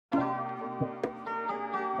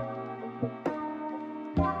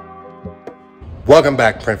Welcome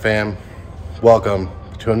back, print fam. Welcome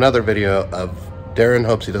to another video of Darren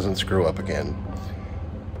hopes he doesn't screw up again.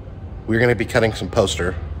 We're going to be cutting some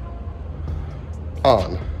poster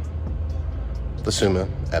on the Summa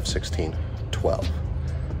f1612.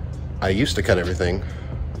 I used to cut everything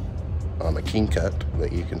on the Keen Cut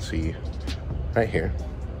that you can see right here.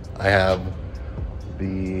 I have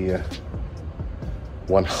the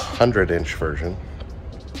 100-inch version,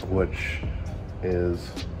 which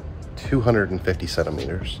is 250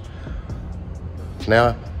 centimeters.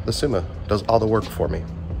 Now the Summa does all the work for me.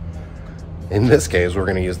 In this case, we're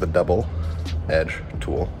going to use the double edge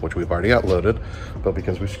tool, which we've already got loaded, but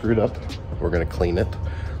because we screwed up, we're going to clean it,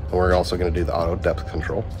 and we're also going to do the auto depth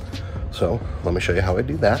control. So let me show you how I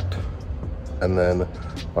do that, and then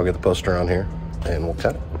I'll get the poster on here and we'll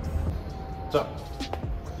cut it. So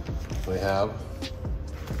we have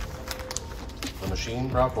the machine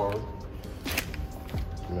brought forward,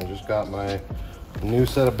 and I just got my new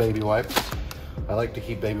set of baby wipes. I like to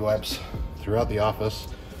keep baby wipes throughout the office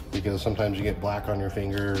because sometimes you get black on your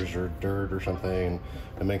fingers or dirt or something.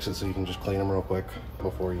 It makes it so you can just clean them real quick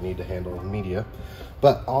before you need to handle media.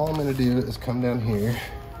 But all I'm gonna do is come down here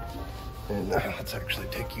and let's actually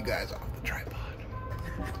take you guys off the tripod.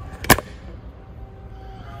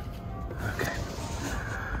 Okay.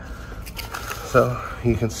 So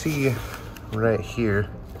you can see right here,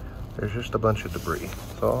 there's just a bunch of debris.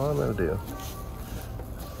 So all I'm gonna do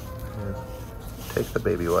is take the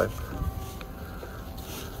baby wipe,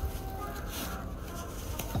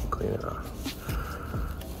 clean it off.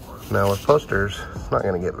 Now with posters, it's not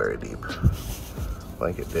gonna get very deep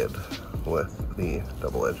like it did with the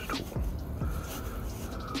double-edged tool,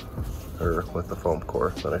 or with the foam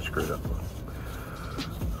core that I screwed up with.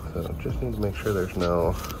 So just need to make sure there's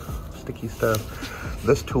no sticky stuff.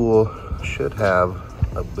 This tool should have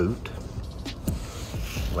a boot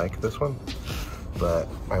like this one, but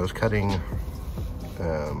I was cutting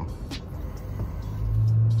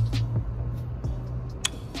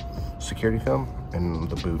security film and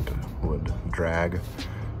the boot would drag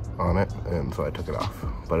on it, and so I took it off.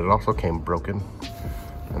 But it also came broken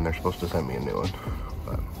and they're supposed to send me a new one.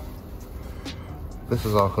 But this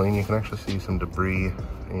is all clean. You can actually see some debris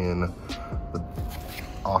in the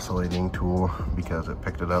oscillating tool because it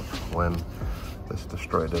picked it up when this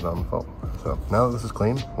destroyed it on the foam. So now that this is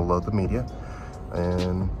clean, we'll load the media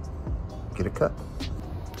and get it cut.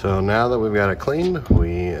 So now that we've got it cleaned,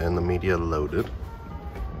 and the media loaded,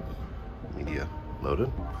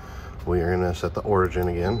 we are gonna set the origin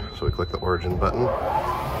again. So we click the origin button,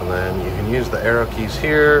 and then you can use the arrow keys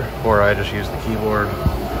here, or I just use the keyboard.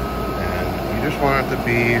 And you just want it to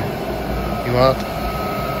be, you want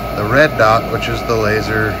the red dot, which is the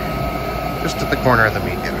laser, just at the corner of the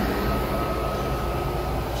media.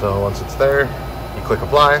 So once it's there, you click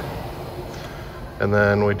apply, and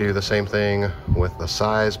then we do the same thing with the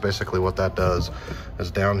size. Basically what that does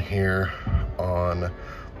is down here on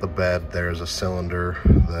the bed, there's a cylinder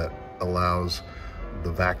that allows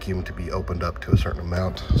the vacuum to be opened up to a certain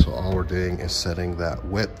amount. So all we're doing is setting that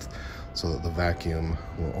width so that the vacuum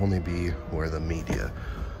will only be where the media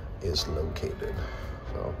is located.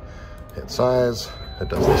 So hit size, it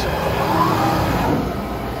does the same.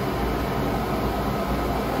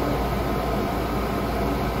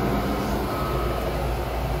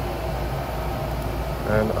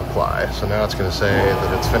 And apply. So now it's going to say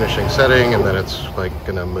that it's finishing setting and that it's like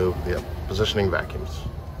going to move the positioning vacuums.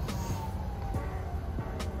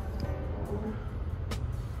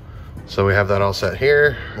 So we have that all set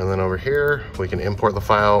here, and then over here we can import the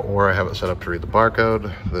file, or I have it set up to read the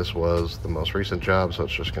barcode. This was the most recent job, so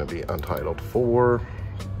it's just going to be untitled 4.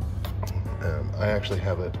 I actually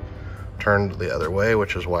have it turned the other way,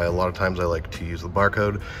 which is why a lot of times I like to use the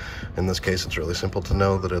barcode. In this case, it's really simple to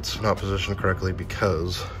know that it's not positioned correctly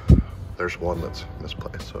because there's one that's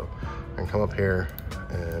misplaced. So I can come up here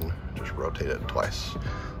and just rotate it twice.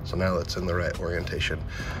 So now it's in the right orientation.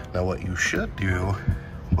 Now what you should do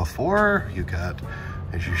before you cut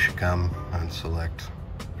is you should come and select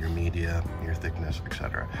your media, your thickness,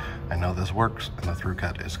 etc. I know this works, and the through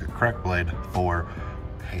cut is the correct blade for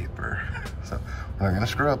paper. So we're not gonna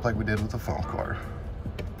screw up like we did with the foam core.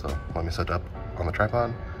 So let me set up on the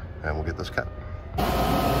tripod and we'll get this cut.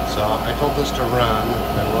 So I told this to run,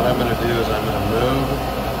 and what I'm gonna do is I'm gonna move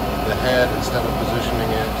the head instead of positioning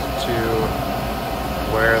it to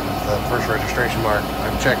where the first registration mark.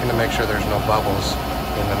 I'm checking to make sure there's no bubbles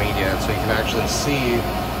in the media, so you can actually see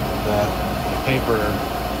that the paper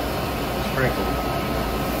is sprinkled.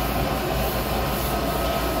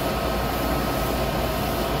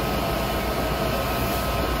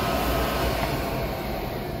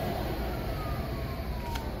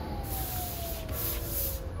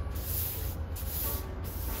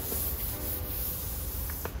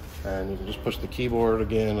 And you can just push the keyboard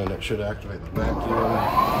again and it should activate the vacuum.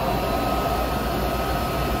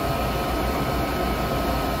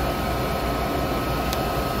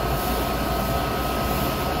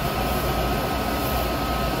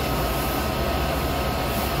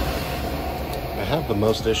 I have the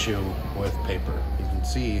most issue with paper. You can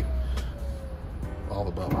see all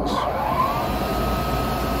the bubbles.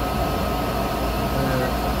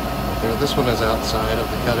 There. This one is outside of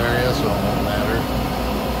the cut area, so it won't matter.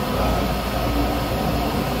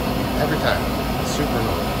 Every time, it's super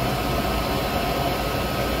annoying.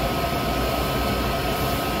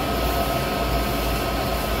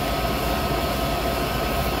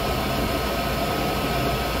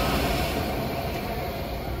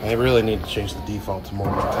 I really need to change the default to more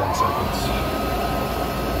than 10 seconds.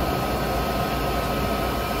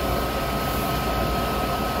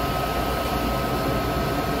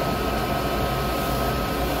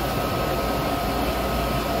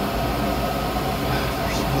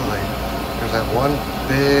 There's that one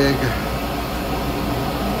big,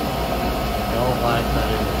 I don't like that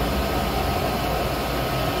anymore.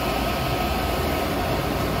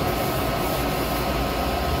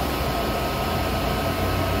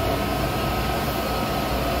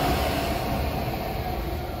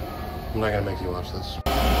 I'm not gonna make you watch this.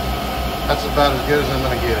 That's about as good as I'm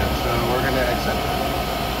gonna get it, so we're gonna accept it.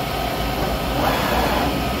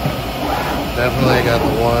 Definitely got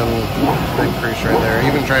the one big crease right there.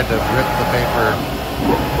 Even tried to rip the paper.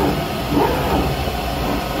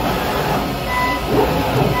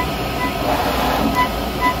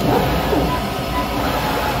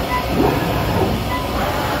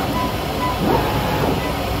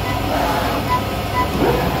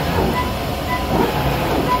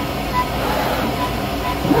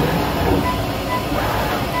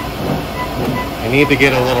 I need to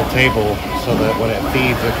get a little table so that when it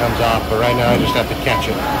feeds it comes off, but right now I just have to catch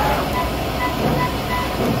it.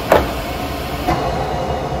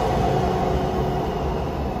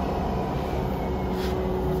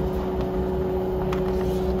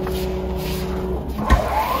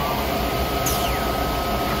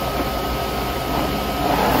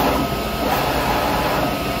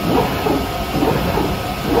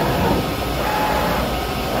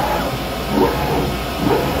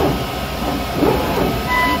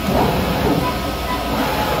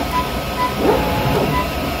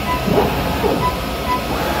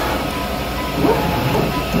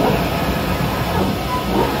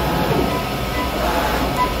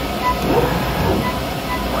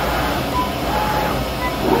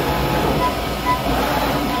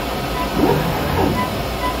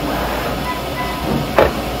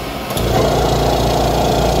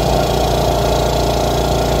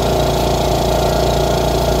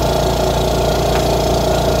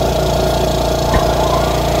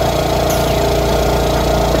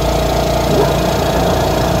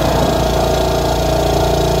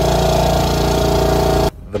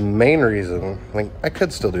 Main reason, like, I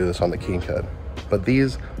could still do this on the keen cut, but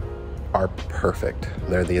these are perfect.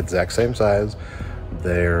 They're the exact same size.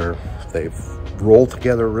 They've rolled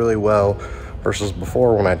together really well, versus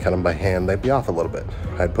before when I'd cut them by hand, they'd be off a little bit.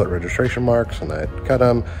 I'd put registration marks and I'd cut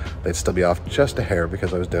them. They'd still be off just a hair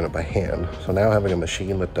because I was doing it by hand. So now having a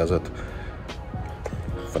machine that does it,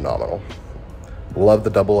 phenomenal. Love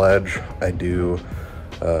the double edge. I do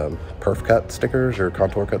perf cut stickers or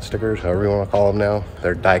contour cut stickers, however you want to call them now.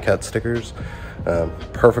 They're die cut stickers.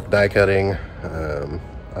 Perfect die cutting.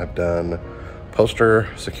 I've done poster,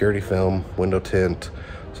 security film, window tint,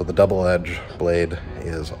 so the double edge blade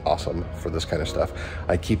is awesome for this kind of stuff.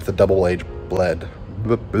 I keep the double edge blade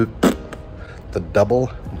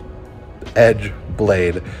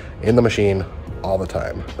in the machine all the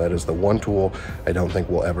time. That is the one tool I don't think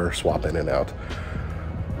we'll ever swap in and out.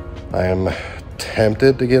 I am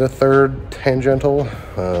tempted to get a third tangential.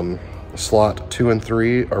 Slot 2 and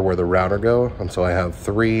 3 are where the router go, and so I have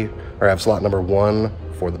slot number 1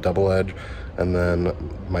 for the double edge, and then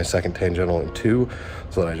my second tangential in 2,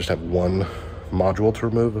 so that I just have one module to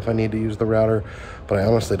remove if I need to use the router. But I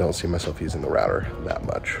honestly don't see myself using the router that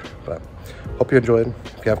much. But hope you enjoyed.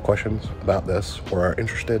 If you have questions about this or are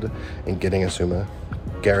interested in getting a Summa,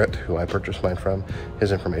 Garrett, who I purchased mine from,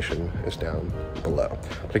 his information is down below.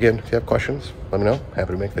 But again, if you have questions, let me know.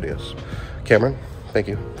 Happy to make videos. Cameron, thank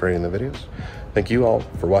you for editing the videos. Thank you all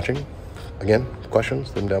for watching. Again, questions,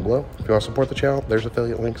 leave them down below. If you want to support the channel, there's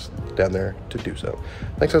affiliate links down there to do so.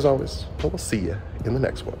 Thanks as always, and we'll see you in the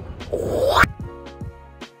next one.